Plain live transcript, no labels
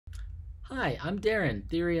Hi, I'm Darren,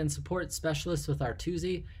 Theory and Support Specialist with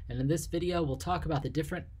Artusi, and in this video we'll talk about the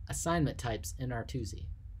different assignment types in Artusi.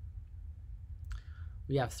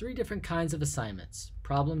 We have three different kinds of assignments: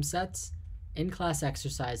 problem sets, in-class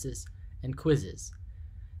exercises, and quizzes.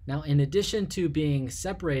 Now, in addition to being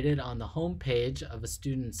separated on the home page of a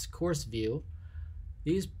student's course view,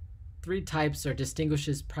 these three types are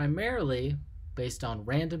distinguished primarily based on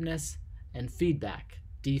randomness and feedback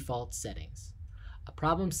default settings. A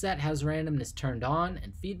problem set has randomness turned on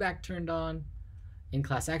and feedback turned on.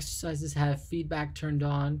 In-class exercises have feedback turned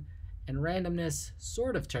on and randomness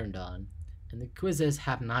sort of turned on. And the quizzes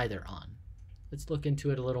have neither on. Let's look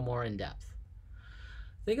into it a little more in depth.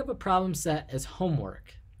 Think of a problem set as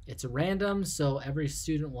homework. It's random, so every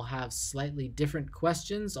student will have slightly different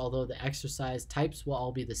questions, although the exercise types will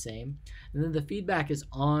all be the same. And then the feedback is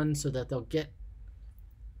on so that they'll get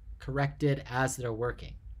corrected as they're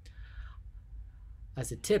working. As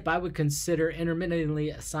a tip, I would consider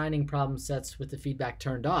intermittently assigning problem sets with the feedback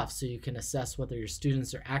turned off so you can assess whether your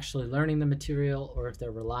students are actually learning the material or if they're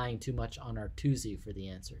relying too much on Artusi for the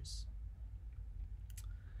answers.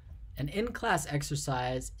 An in-class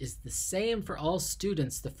exercise is the same for all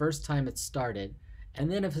students the first time it's started, and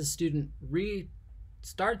then if a student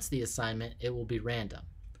restarts the assignment, it will be random.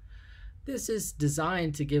 This is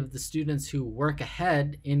designed to give the students who work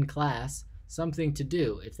ahead in class something to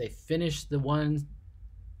do. If they finish the one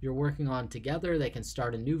you're working on together, they can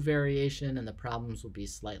start a new variation and the problems will be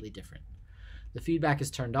slightly different. The feedback is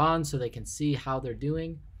turned on so they can see how they're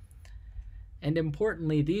doing. And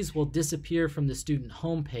importantly, these will disappear from the student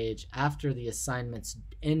homepage after the assignment's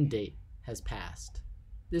end date has passed.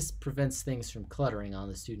 This prevents things from cluttering on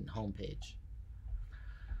the student homepage.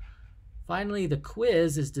 Finally, the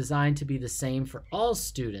quiz is designed to be the same for all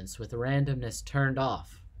students with randomness turned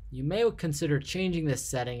off. You may consider changing this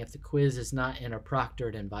setting if the quiz is not in a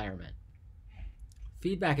proctored environment.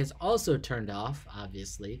 Feedback is also turned off,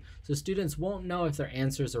 obviously, so students won't know if their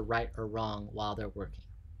answers are right or wrong while they're working.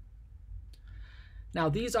 Now,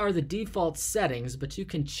 these are the default settings, but you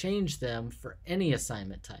can change them for any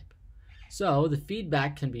assignment type. So the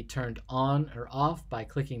feedback can be turned on or off by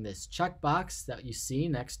clicking this checkbox that you see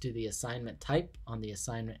next to the assignment type on the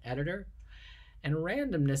assignment editor. And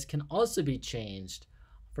randomness can also be changed.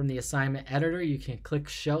 From the assignment editor, you can click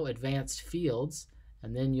Show Advanced Fields,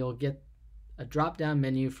 and then you'll get a drop-down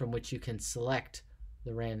menu from which you can select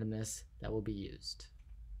the randomness that will be used.